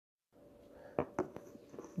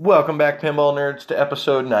Welcome back, Pinball Nerds, to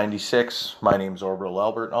episode 96. My name's Orbital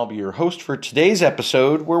Albert, and I'll be your host for today's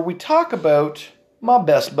episode, where we talk about my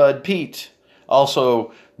best bud, Pete,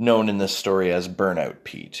 also known in this story as Burnout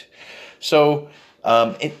Pete. So,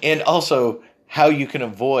 and also how you can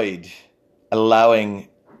avoid allowing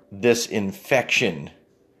this infection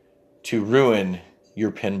to ruin your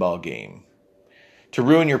pinball game, to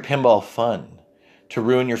ruin your pinball fun, to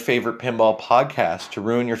ruin your favorite pinball podcast, to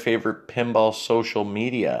ruin your favorite pinball social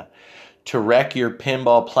media, to wreck your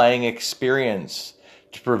pinball playing experience,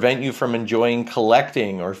 to prevent you from enjoying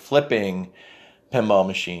collecting or flipping pinball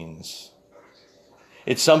machines.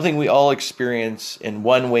 It's something we all experience in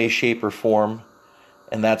one way, shape, or form,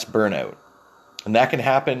 and that's burnout. And that can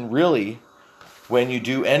happen really when you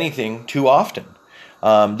do anything too often.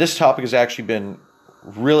 This topic has actually been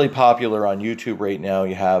really popular on YouTube right now.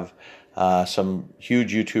 You have some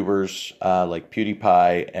huge YouTubers like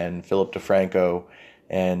PewDiePie and Philip DeFranco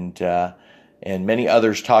and many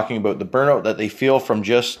others talking about the burnout that they feel from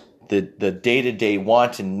just the day-to-day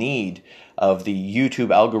want and need of the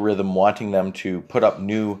YouTube algorithm wanting them to put up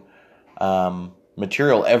new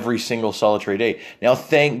material every single solitary day. Now,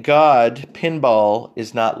 thank God, pinball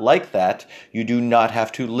is not like that. You do not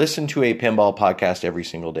have to listen to a pinball podcast every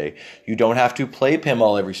single day. You don't have to play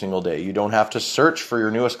pinball every single day. You don't have to search for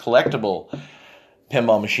your newest collectible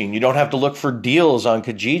pinball machine. You don't have to look for deals on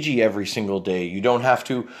Kijiji every single day. You don't have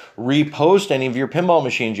to repost any of your pinball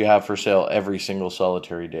machines you have for sale every single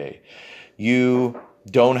solitary day. You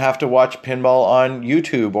don't have to watch pinball on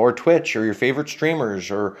YouTube or Twitch or your favorite streamers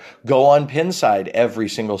or go on Pinside every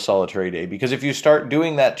single solitary day. Because if you start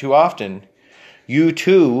doing that too often, you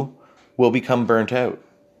too will become burnt out.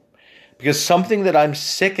 Because something that I'm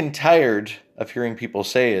sick and tired of hearing people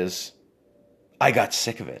say is, I got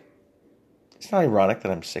sick of it. It's not ironic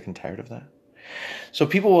that I'm sick and tired of that. So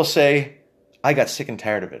people will say, I got sick and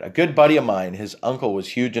tired of it. A good buddy of mine, his uncle was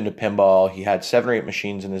huge into pinball. He had 7 or 8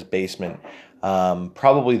 machines in his basement.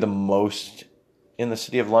 Probably the most in the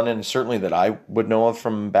city of London, certainly that I would know of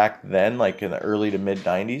from back then, like in the early to mid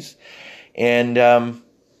 90s. And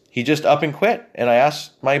he just up and quit. And I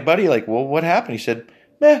asked my buddy, like, well, what happened? He said,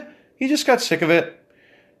 he just got sick of it.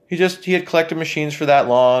 He had collected machines for that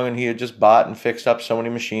long, and he had just bought and fixed up so many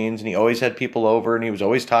machines, and he always had people over, and he was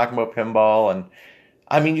always talking about pinball. And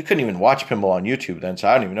I mean, you couldn't even watch pinball on YouTube then, so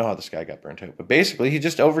I don't even know how this guy got burnt out. But basically, he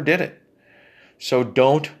just overdid it. So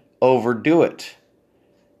don't overdo it.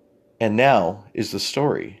 And now is the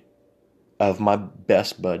story of my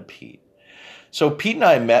best bud, Pete. So Pete and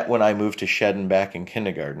I met when I moved to Shedden back in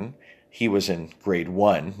kindergarten. He was in grade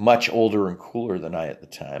 1, much older and cooler than I at the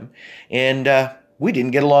time. And we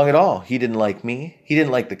didn't get along at all. He didn't like me. He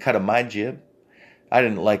didn't like the cut of my jib. I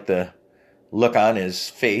didn't like the look on his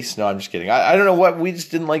face. No, I'm just kidding. I don't know what. We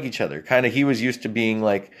just didn't like each other. Kind of, he was used to being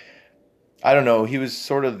like, I don't know. He was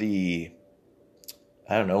sort of the,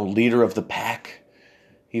 leader of the pack.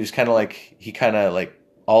 He was kind of like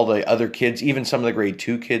all the other kids, even some of the grade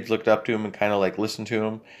 2 kids looked up to him and kind of like listened to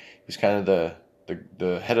him. He was kind of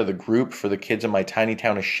the head of the group for the kids in my tiny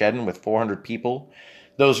town of Shedden with 400 people.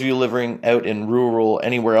 Those of you living out in rural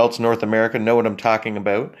anywhere else North America know what I'm talking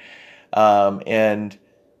about. And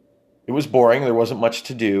it was boring. There wasn't much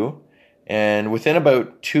to do. And within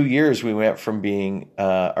about 2 years, we went from being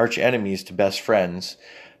arch enemies to best friends.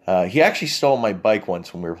 He actually stole my bike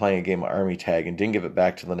once when we were playing a game of Army Tag and didn't give it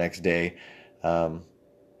back till the next day.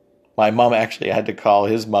 My mom actually had to call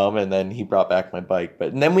his mom, and then he brought back my bike.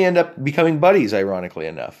 And then we ended up becoming buddies, ironically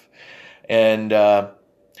enough. And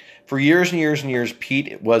for years and years and years,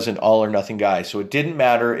 Pete was an all-or-nothing guy. So it didn't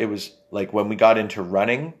matter. It was like when we got into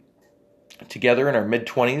running together in our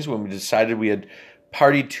mid-20s, when we decided we had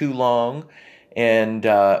partied too long and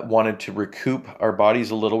wanted to recoup our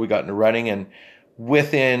bodies a little, we got into running. And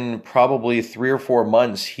within probably 3 or 4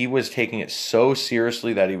 months, he was taking it so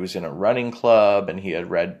seriously that he was in a running club, and he had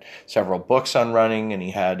read several books on running, and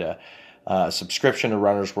he had a subscription to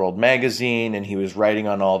Runner's World magazine, and he was writing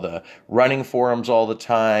on all the running forums all the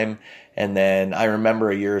time. And then I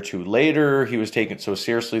remember a year or 2 later, he was taking it so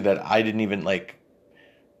seriously that I didn't even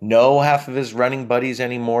know half of his running buddies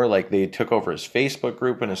anymore. Like, they took over his Facebook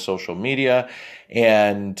group and his social media.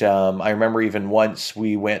 And I remember even once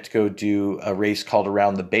we went to go do a race called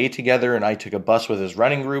Around the Bay together, and I took a bus with his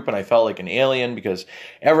running group, and I felt like an alien because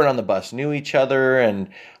everyone on the bus knew each other. And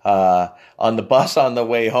on the bus on the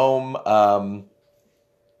way home,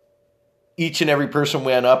 each and every person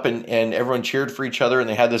went up and everyone cheered for each other, and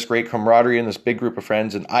they had this great camaraderie and this big group of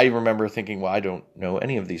friends. And I remember thinking, well, I don't know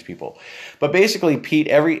any of these people. But basically, Pete,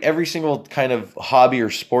 every single kind of hobby or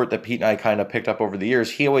sport that Pete and I kind of picked up over the years,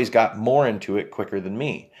 he always got more into it quicker than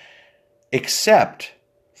me. Except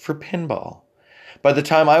for pinball. By the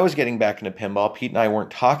time I was getting back into pinball, Pete and I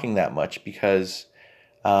weren't talking that much because,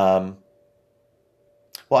 well,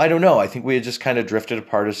 I don't know. I think we had just kind of drifted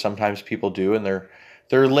apart as sometimes people do in their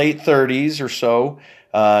late 30s or so.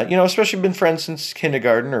 Especially been friends since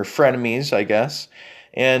kindergarten, or frenemies, I guess.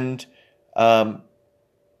 And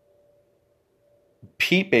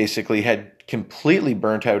Pete basically had completely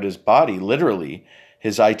burnt out his body, literally.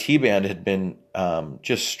 His IT band had been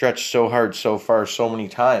just stretched so hard, so far, so many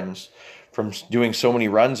times from doing so many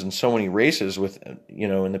runs and so many races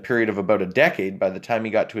in the period of about a decade. By the time he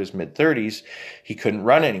got to his mid-30s, he couldn't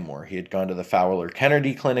run anymore. He had gone to the Fowler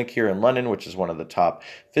Kennedy Clinic here in London, which is one of the top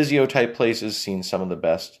physio-type places, seen some of the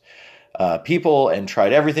best people, and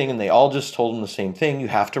tried everything, and they all just told him the same thing. You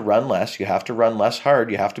have to run less. You have to run less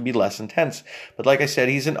hard. You have to be less intense. But like I said,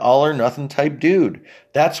 he's an all-or-nothing type dude.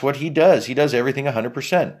 That's what he does. He does everything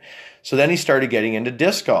 100%. So then he started getting into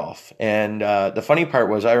disc golf. And the funny part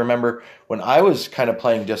was, I remember when I was kind of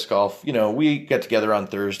playing disc golf, we get together on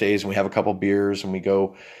Thursdays and we have a couple beers and we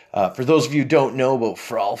go, for those of you who don't know about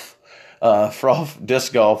Frolf, Frolf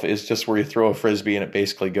disc golf is just where you throw a frisbee and it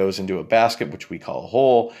basically goes into a basket, which we call a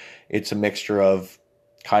hole. It's a mixture of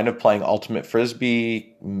kind of playing ultimate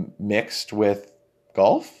frisbee mixed with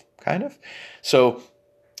golf, kind of. So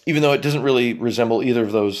even though it doesn't really resemble either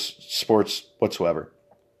of those sports whatsoever.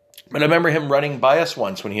 But I remember him running by us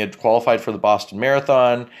once when he had qualified for the Boston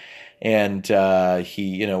Marathon, and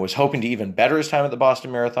he, was hoping to even better his time at the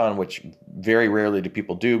Boston Marathon, which very rarely do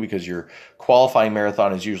people do, because your qualifying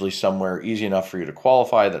marathon is usually somewhere easy enough for you to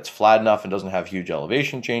qualify, that's flat enough and doesn't have huge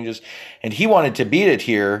elevation changes. And he wanted to beat it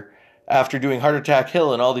here after doing Heart Attack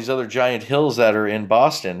Hill and all these other giant hills that are in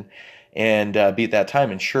Boston, and beat that time.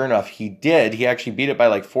 And sure enough, he did. He actually beat it by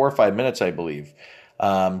like 4 or 5 minutes, I believe.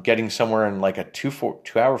 Getting somewhere in like a 2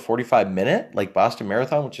 hour 45 minute, like Boston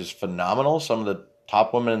Marathon, which is phenomenal. Some of the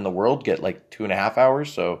top women in the world get like 2.5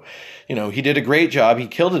 hours. So, he did a great job. He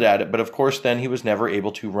killed it at it. But of course, then he was never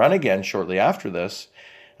able to run again shortly after this.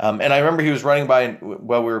 And I remember he was running by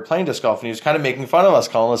while we were playing disc golf, and he was kind of making fun of us,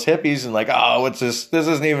 calling us hippies and like, oh, what's this? This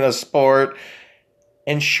isn't even a sport.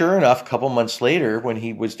 And sure enough, a couple months later, when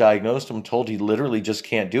he was diagnosed and told he literally just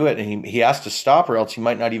can't do it, and he has to stop or else he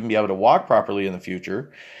might not even be able to walk properly in the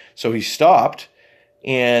future. So he stopped,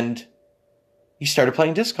 and he started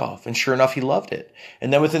playing disc golf. And sure enough, he loved it.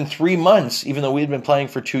 And then within 3 months, even though we had been playing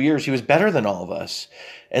for 2 years, he was better than all of us.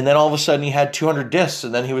 And then all of a sudden, he had 200 discs,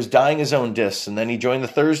 and then he was dying his own discs. And then he joined the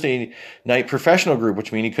Thursday night professional group,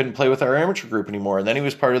 which means he couldn't play with our amateur group anymore. And then he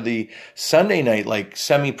was part of the Sunday night, like,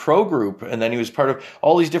 semi-pro group. And then he was part of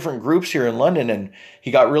all these different groups here in London. And he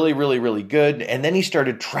got really, really, really good. And then he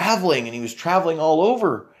started traveling, and he was traveling all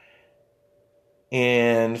over.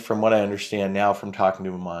 And from what I understand now from talking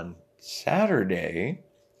to him on Saturday,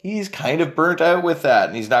 he's kind of burnt out with that,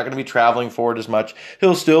 and he's not going to be traveling for it as much.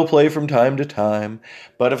 He'll still play from time to time,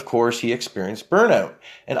 but of course he experienced burnout.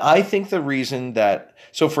 And I think the reason that,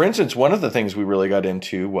 so for instance, one of the things we really got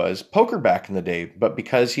into was poker back in the day, but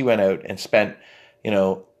because he went out and spent,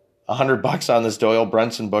 $100 on this Doyle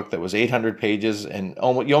Brunson book that was 800 pages, and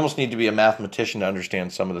you almost need to be a mathematician to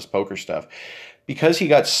understand some of this poker stuff. Because he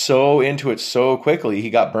got so into it so quickly, he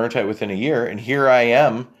got burnt out within a year, and here I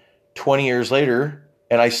am 20 years later,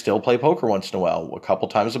 and I still play poker once in a while, a couple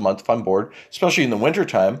times a month if I'm bored, especially in the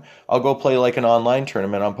wintertime. I'll go play like an online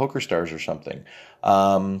tournament on PokerStars or something.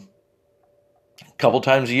 A couple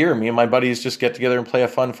times a year, me and my buddies just get together and play a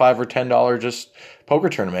fun $5 or $10 just poker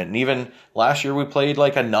tournament. And even last year we played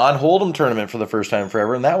like a non-Hold'em tournament for the first time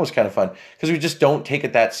forever, and that was kind of fun because we just don't take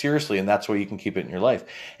it that seriously, and that's why you can keep it in your life.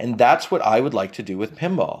 And that's what I would like to do with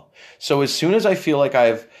pinball. So as soon as I feel like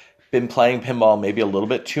I've been playing pinball maybe a little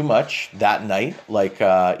bit too much that night, like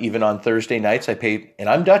even on Thursday nights I pay, and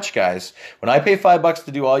I'm Dutch, guys, when I pay $5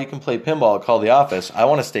 to do all you can play pinball at Call the Office, I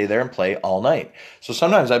want to stay there and play all night. So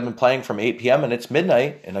sometimes I've been playing from 8 p.m. and it's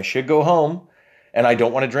midnight and I should go home and I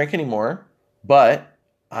don't want to drink anymore, but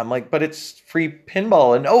I'm like, but it's free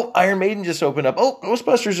pinball, and oh, Iron Maiden just opened up, oh,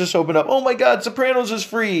 Ghostbusters just opened up, oh my God, Sopranos is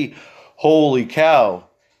free, holy cow,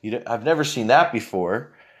 I've never seen that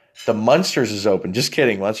before. The Munsters is open. Just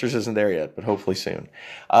kidding. Munsters isn't there yet, but hopefully soon.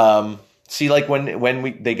 See, like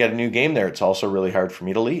when they get a new game there, it's also really hard for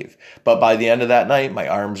me to leave. But by the end of that night, my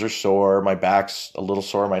arms are sore, my back's a little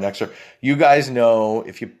sore, my neck's sore. You guys know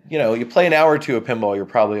if you play an hour or two of pinball, you're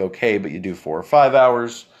probably okay, but you do 4 or 5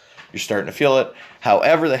 hours, you're starting to feel it.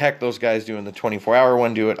 However the heck those guys doing the 24-hour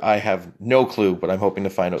one do it, I have no clue, but I'm hoping to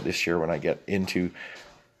find out this year when I get into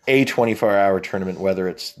a 24-hour tournament, whether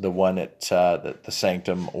it's the one at the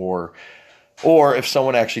Sanctum or if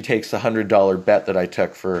someone actually takes the $100 bet that I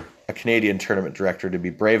took for a Canadian tournament director to be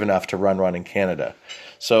brave enough to run one in Canada.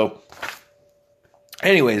 So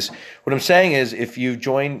anyways, what I'm saying is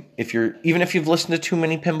even if you've listened to too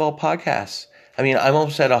many pinball podcasts, I mean, I'm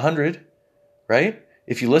almost at 100, right?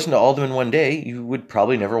 If you listen to all of them in one day, you would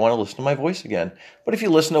probably never want to listen to my voice again. But if you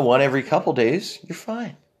listen to one every couple days, you're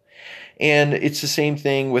fine. And it's the same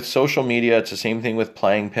thing with social media. It's the same thing with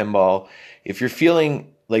playing pinball. If you're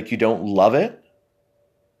feeling like you don't love it,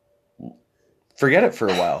 forget it for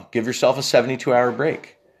a while. Give yourself a 72-hour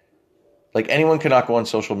break. Like, anyone cannot go on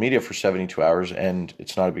social media for 72 hours, and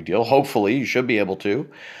it's not a big deal. Hopefully, you should be able to.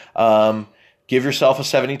 Give yourself a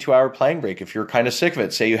 72-hour playing break if you're kind of sick of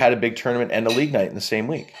it. Say you had a big tournament and a league night in the same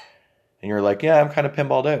week, and you're like, yeah, I'm kind of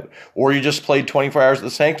pinballed out. Or you just played 24 hours at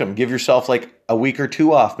the Sanctum. Give yourself like a week or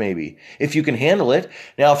two off maybe, if you can handle it.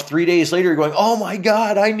 Now, if 3 days later you're going, oh my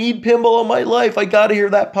God, I need pinball in my life. I got to hear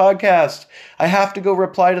that podcast. I have to go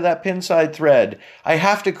reply to that Pinside thread. I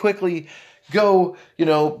have to quickly go,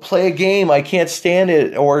 play a game. I can't stand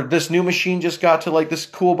it. Or this new machine just got to like this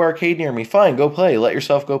cool barcade near me. Fine, go play. Let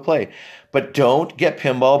yourself go play. But don't get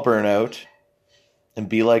pinball burnout and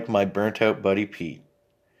be like my burnt out buddy Pete.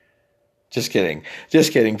 Just kidding.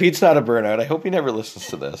 Pete's not a burnout. I hope he never listens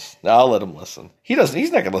to this. I'll let him listen. He's not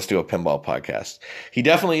going to listen to a pinball podcast. He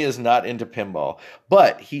definitely is not into pinball,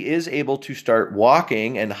 but he is able to start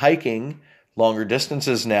walking and hiking longer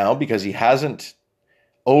distances now because he hasn't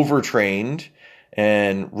overtrained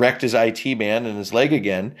and wrecked his IT band and his leg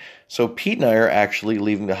again. So Pete and I are actually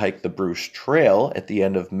leaving to hike the Bruce Trail at the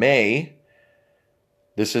end of May.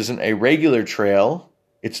 This isn't a regular trail.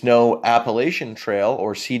 It's no Appalachian Trail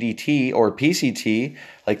or CDT or PCT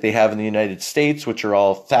like they have in the United States, which are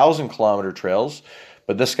all 1,000-kilometer trails.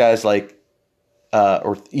 But this guy's like,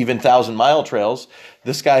 or even 1,000-mile trails.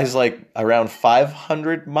 This guy's like around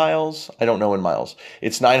 500 miles. I don't know in miles.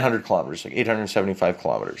 It's 900 kilometers, like 875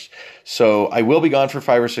 kilometers. So I will be gone for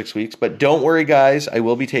 5 or 6 weeks, but don't worry, guys. I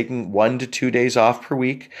will be taking 1 to 2 days off per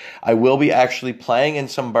week. I will be actually playing in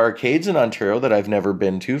some barcades in Ontario that I've never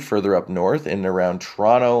been to, further up north and around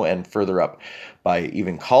Toronto and further up by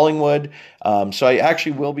even Collingwood. So I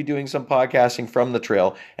actually will be doing some podcasting from the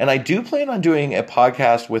trail. And I do plan on doing a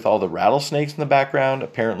podcast with all the rattlesnakes in the background.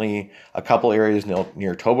 Apparently a couple areas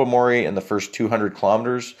near Tobermory in the first 200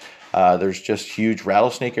 kilometers. There's just huge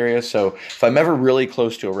rattlesnake areas. So if I'm ever really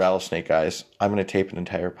close to a rattlesnake, guys, I'm going to tape an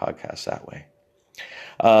entire podcast that way.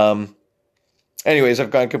 Anyways, I've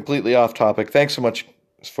gone completely off topic. Thanks so much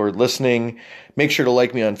for listening. Make sure to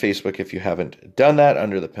like me on Facebook if you haven't done that,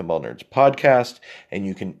 under the Pinball Nerds Podcast, and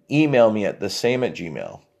you can email me at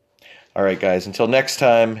thesame@gmail.com. All right, guys, until next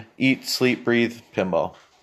time, eat, sleep, breathe, pinball.